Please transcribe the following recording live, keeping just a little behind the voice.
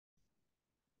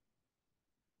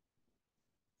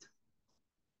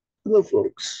Hello,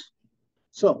 folks.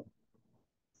 So,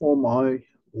 for my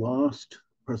last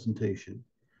presentation,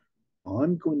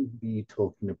 I'm going to be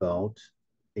talking about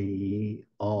a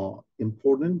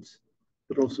important,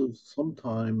 but also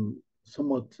sometimes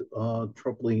somewhat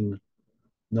troubling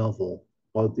novel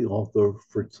by the author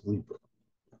Fritz Leiber,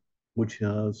 which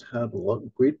has had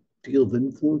great deal of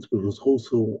influence, but was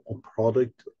also a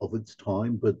product of its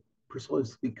time. But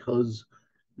precisely because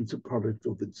it's a product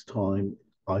of its time,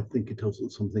 I think it tells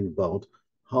us something about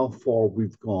how far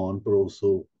we've gone, but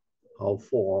also how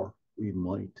far we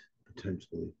might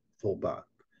potentially fall back.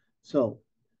 So,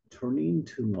 turning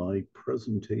to my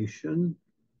presentation,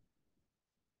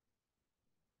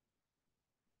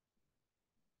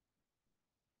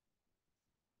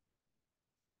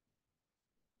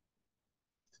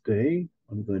 today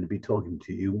I'm going to be talking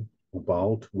to you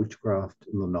about witchcraft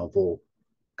in the novel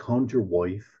Conjure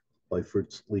Wife by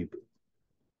Fritz Leiber.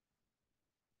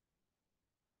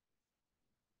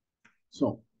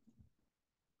 So,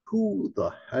 who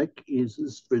the heck is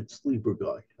this Fritz Leiber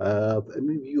guy? Have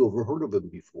any of you ever heard of him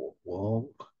before? Well,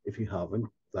 if you haven't,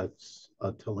 that's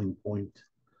a telling point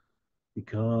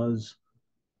because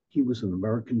he was an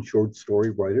American short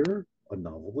story writer, a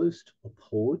novelist, a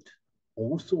poet,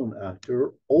 also an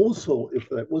actor. Also, if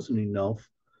that wasn't enough,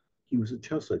 he was a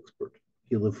chess expert.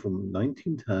 He lived from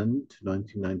 1910 to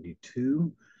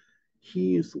 1992.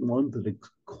 He is the one that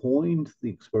coined the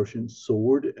expression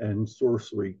sword and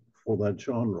sorcery for that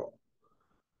genre.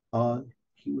 Uh,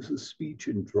 he was a speech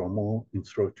and drama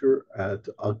instructor at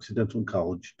Occidental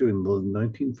College during the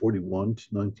 1941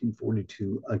 to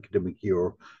 1942 academic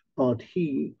year, but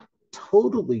he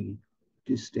totally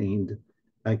disdained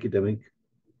academic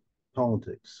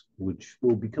politics, which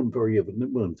will become very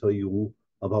evident when I tell you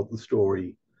about the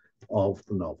story of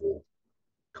the novel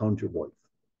Conjure Wife.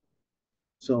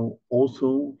 So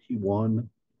also he won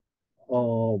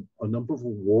a number of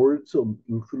awards,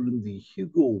 including the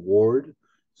Hugo Award,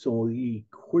 so the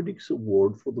Critics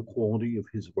Award for the quality of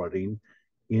his writing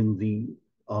in the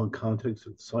context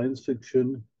of science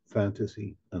fiction,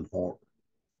 fantasy, and horror.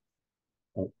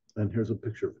 Oh, and here's a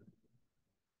picture of it.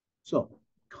 So,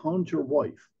 Conjure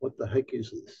Wife, what the heck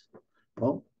is this?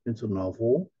 Well, it's a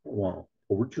novel, well,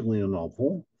 originally a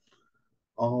novel.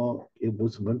 It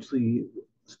was eventually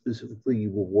specifically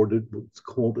awarded what's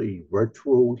called a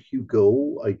retro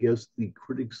Hugo. I guess the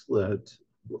critics that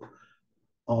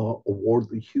award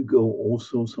the Hugo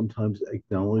also sometimes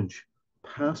acknowledge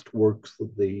past works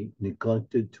that they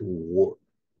neglected to award.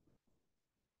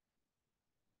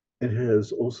 It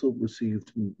has also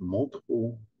received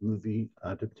multiple movie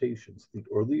adaptations, the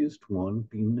earliest one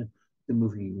being the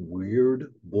movie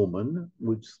Weird Woman,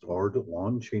 which starred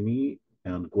Lon Chaney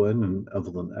and Gwen and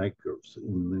Evelyn Ackers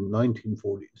in the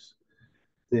 1940s.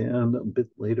 Then a bit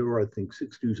later, I think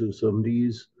 60s or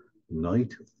 70s,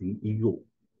 Night of the Eagle,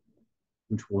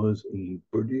 which was a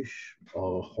British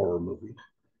horror movie.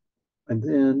 And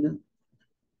then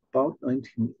about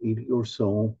 1980 or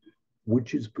so,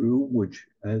 Witch's Brew, which,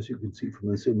 as you can see from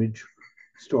this image,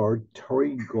 starred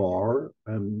Terry Garr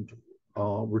and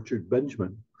Richard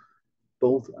Benjamin,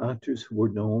 both actors who were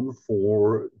known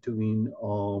for doing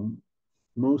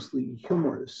mostly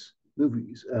humorous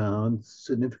movies. And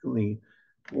significantly,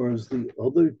 whereas the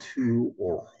other two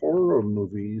are horror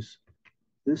movies,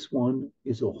 this one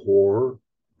is a horror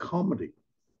comedy.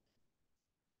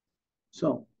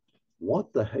 So,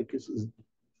 what the heck is this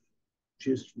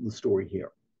gist of the story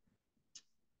here?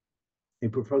 A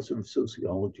professor of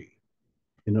sociology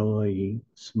in a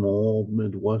small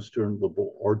Midwestern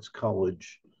liberal arts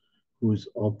college who's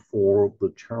up for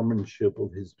the chairmanship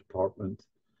of his department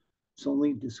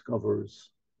suddenly discovers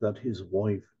that his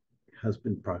wife has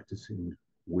been practicing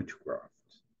witchcraft.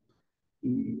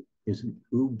 He is an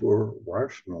uber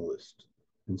rationalist,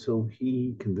 and so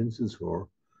he convinces her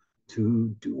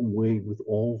to do away with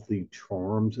all the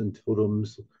charms and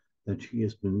totems that she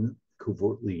has been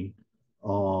covertly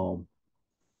um,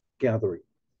 gathering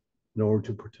in order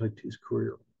to protect his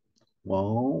career.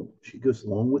 Well, she goes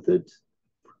along with it,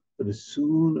 but as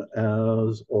soon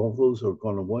as all those are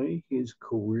gone away, his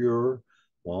career,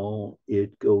 well,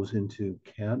 it goes into,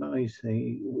 can I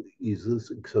say, is this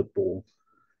acceptable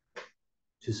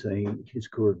to say his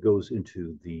career goes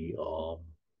into the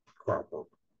crapper?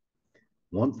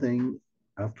 One thing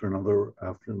after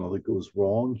another goes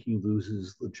wrong, he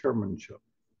loses the chairmanship.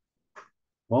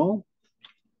 Well,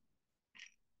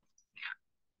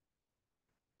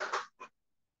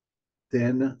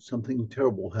 then something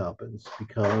terrible happens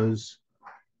because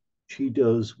she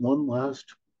does one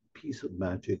last piece of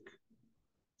magic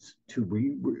to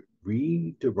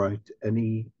redirect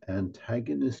any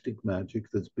antagonistic magic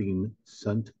that's being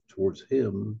sent towards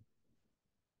him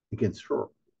against her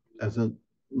as a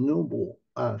noble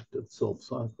act of self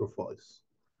sacrifice.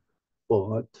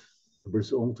 But the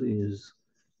result is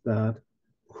that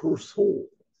her soul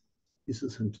is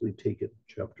essentially taken.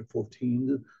 Chapter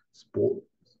 14, spoil,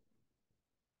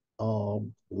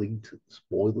 leaked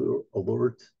spoiler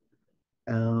alert.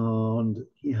 And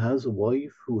he has a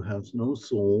wife who has no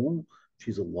soul.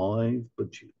 She's alive,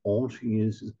 but all she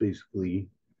is basically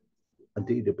a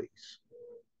database.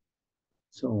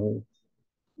 So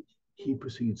he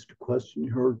proceeds to question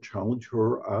her, challenge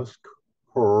her, ask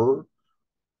her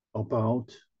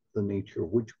about the nature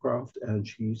of witchcraft, and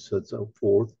she sets out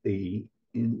forth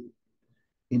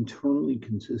internally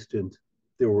consistent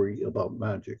theory about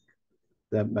magic.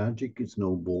 That magic is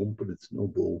noble, but it's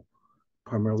noble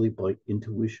primarily by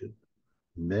intuition.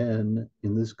 Men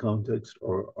in this context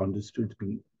are understood to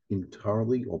be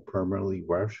entirely or primarily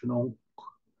rational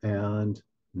and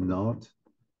not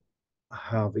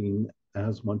having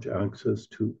as much access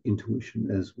to intuition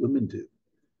as women do.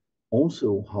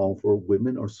 Also, however,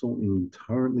 women are so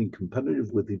entirely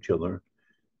competitive with each other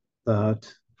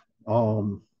that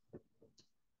um,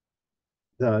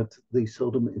 that they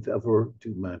seldom, if ever,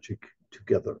 do magic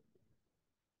together.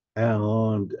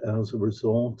 And as a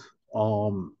result,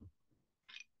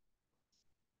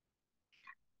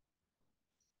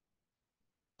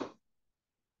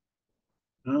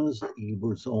 as a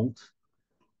result,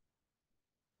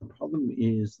 the problem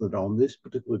is that on this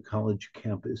particular college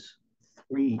campus,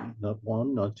 three, not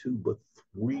one, not two, but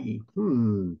three,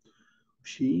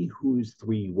 she who is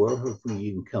three, where have we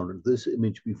encountered this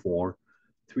image before?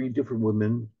 Three different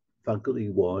women, faculty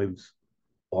wives,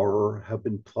 or have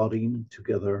been plotting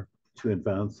together to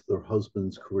advance their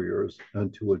husbands' careers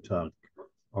and to attack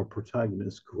our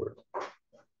protagonist's career.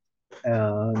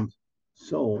 And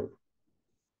so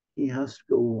he has to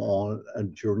go on a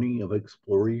journey of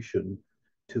exploration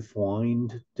to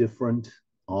find different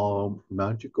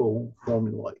magical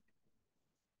formulae.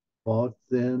 But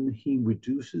then he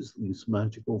reduces these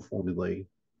magical formulae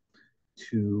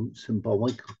to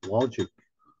symbolic logic,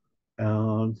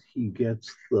 and he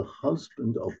gets the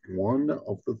husband of one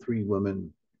of the three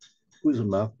women, who is a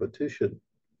mathematician,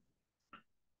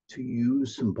 to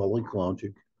use symbolic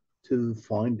logic to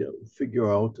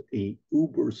figure out a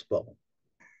uber spell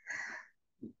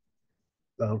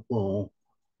that will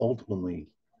ultimately,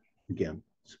 again,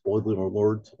 spoiler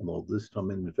alert, although this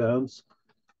time in advance,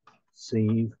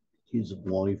 save his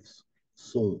wife's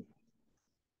soul.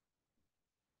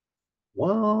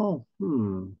 Well,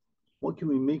 what can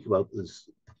we make about this?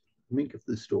 Make of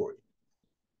this story?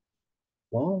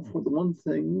 Well, for the one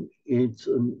thing, it's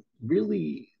a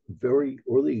really very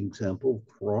early example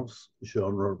of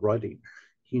cross-genre writing.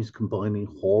 He's combining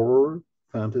horror,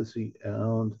 fantasy,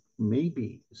 and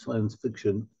maybe science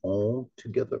fiction all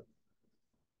together.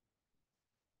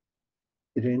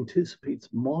 It anticipates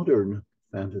modern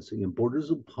fantasy and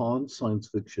borders upon science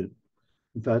fiction.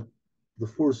 In fact, the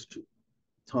first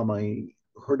time I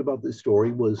heard about this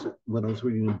story was when I was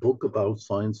reading a book about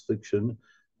science fiction,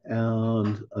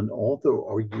 and an author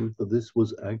argued that this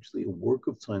was actually a work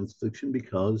of science fiction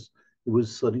because it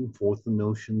was setting forth the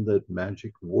notion that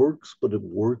magic works, but it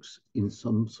works in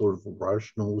some sort of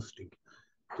rationalistic,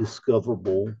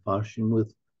 discoverable fashion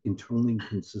with internally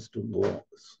consistent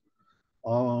laws.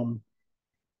 Um,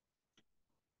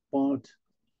 but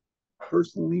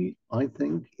personally, I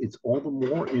think it's all the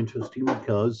more interesting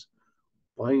because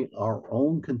by our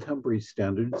own contemporary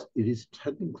standards, it is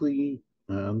technically,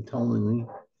 tellingly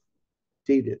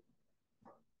dated.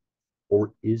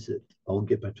 Or is it? I'll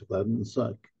get back to that in a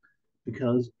sec.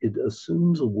 Because it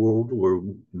assumes a world where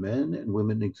men and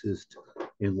women exist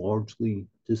in largely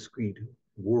discrete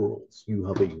worlds. You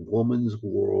have a woman's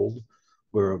world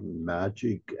where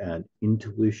magic and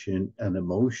intuition and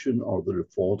emotion are the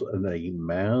default, and a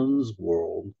man's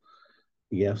world.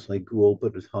 Yes, I grew up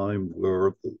at a time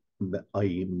where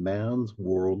a man's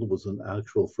world was an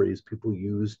actual phrase people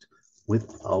used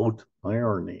without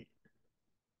irony.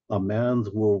 A man's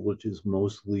world, which is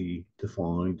mostly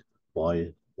defined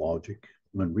by logic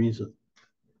and reason.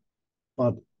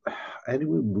 But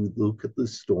anyway, we look at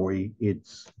this story,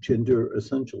 it's gender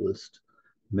essentialist.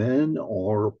 Men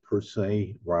are per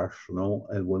se rational,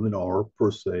 and women are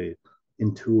per se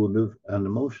intuitive and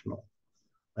emotional.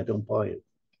 I don't buy it.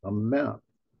 I'm a man,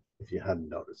 if you hadn't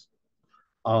noticed.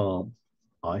 Um,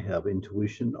 I have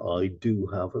intuition. I do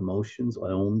have emotions. I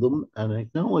own them and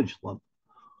acknowledge them.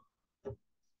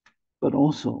 But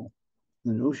also,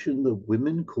 the notion that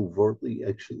women covertly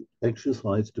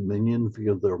exercise dominion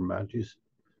via their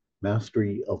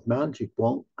mastery of magic.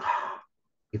 Well,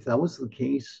 if that was the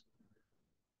case,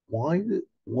 why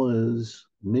was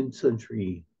mid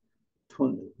century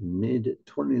mid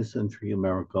 20th century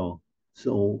America,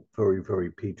 so very,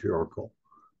 very patriarchal.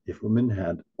 If women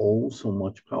had all so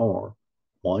much power,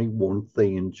 why weren't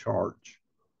they in charge?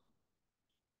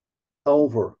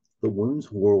 However, the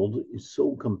women's world is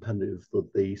so competitive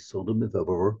that they seldom, if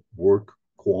ever, work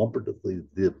cooperatively.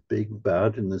 The big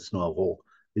bad in this novel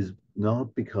is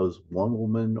not because one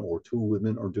woman or two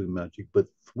women are doing magic, but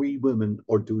three women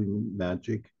are doing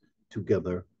magic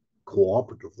together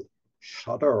cooperatively.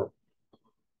 Shudder.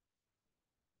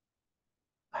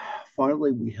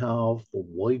 Finally, we have the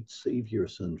white savior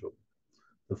syndrome.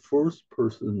 The first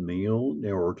person male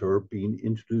narrator being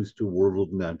introduced to world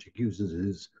of magic uses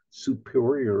his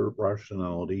superior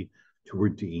rationality to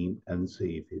redeem and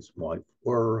save his wife.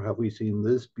 Where have we seen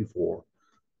this before?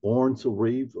 Lawrence of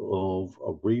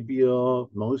Arabia,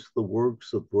 most of the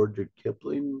works of Rudyard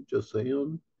Kipling, just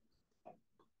saying.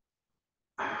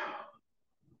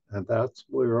 And that's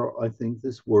where I think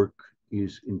this work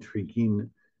is intriguing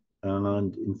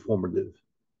and informative,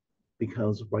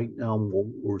 because right now what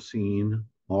we're seeing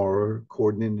are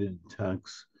coordinated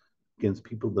attacks against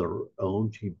people that are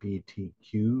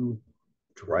LGBTQ,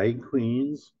 drag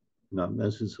queens, not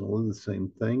necessarily the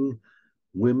same thing,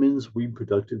 women's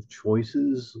reproductive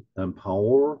choices and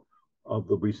power of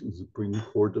the recent Supreme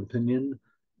Court opinion,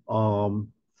 um,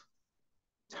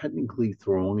 technically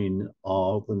throwing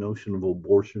the notion of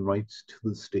abortion rights to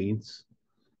the states.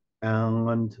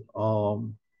 And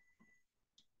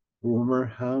rumor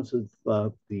has it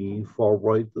that the far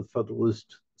right, the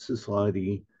Federalist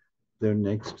Society, their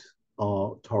next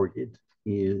target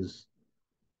is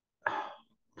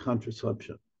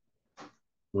contraception,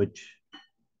 which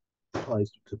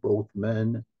applies to both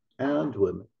men and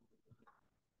women.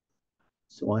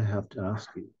 So I have to ask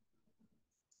you,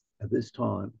 at this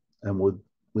time, and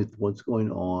with what's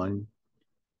going on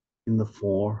in the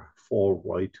far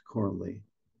right currently,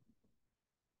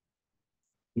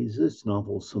 is this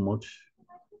novel so much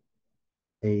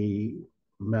a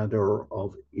matter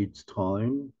of its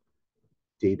time,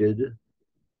 dated,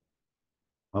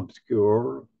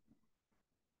 obscure,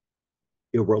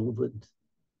 irrelevant,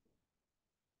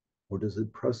 or does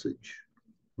it presage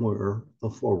where the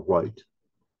far right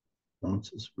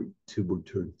wants us to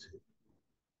return to?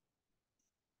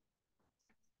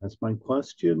 That's my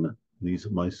question. These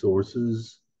are my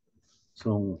sources.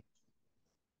 So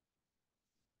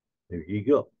there you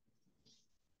go.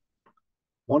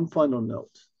 One final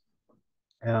note.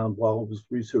 And while I was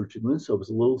researching this, I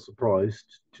was a little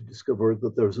surprised to discover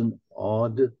that there's an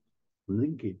odd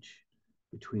linkage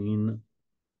between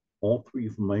all three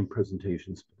of my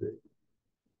presentations today.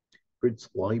 Fritz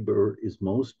Leiber is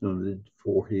most noted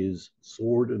for his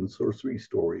sword and sorcery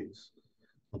stories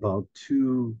about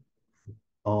two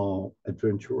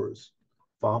adventurers,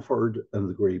 Fafard and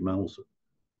the Grey Mouser.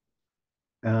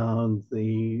 And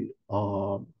the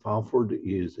Fafard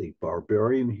is a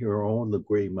barbarian hero, and the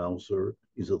Grey Mouser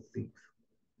is a thief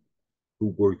who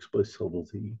works by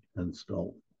subtlety and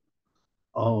stealth.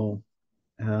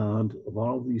 And a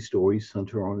lot of these stories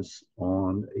center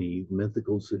on a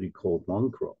mythical city called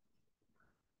Moncro.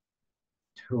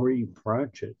 Terry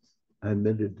Pratchett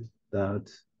admitted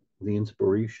that the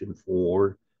inspiration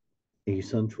for a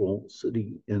central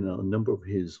city in a number of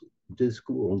his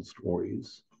Discworld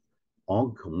stories,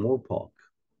 Ankh-Morpork,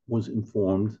 was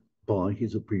informed by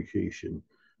his appreciation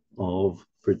of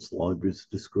Fritz Leiber's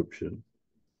description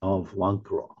of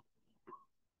Lancra.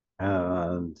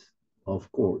 And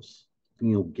of course,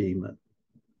 Neil Gaiman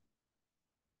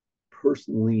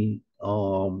personally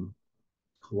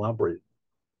collaborated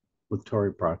with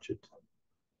Terry Pratchett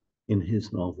in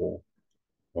his novel,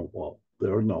 or well,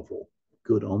 their novel,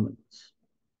 Good Omens.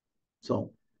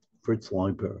 So Fritz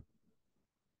Leiber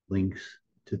links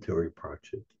to Terry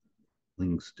Pratchett,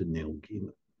 links to Neil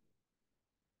Gaiman.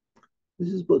 This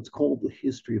is what's called the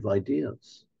history of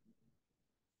ideas.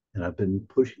 And I've been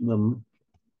pushing them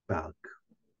back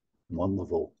one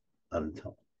level at a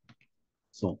time.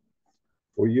 So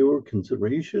for your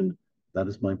consideration, that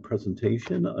is my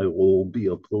presentation. I will be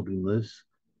uploading this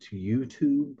to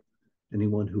YouTube.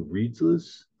 Anyone who reads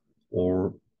this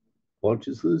or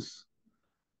watches this,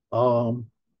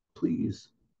 please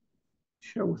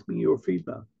share with me your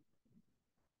feedback.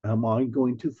 Am I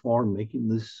going too far making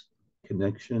this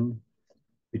connection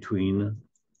between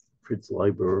Fritz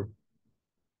Leiber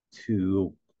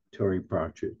to Terry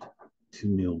Pratchett to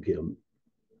Neil Gaiman?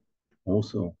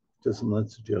 Also, doesn't that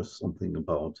suggest something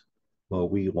about where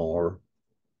we are,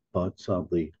 but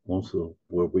sadly also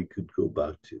where we could go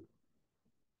back to?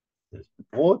 There's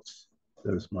my thoughts,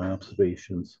 there's my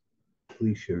observations.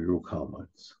 Please share your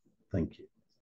comments. Thank you.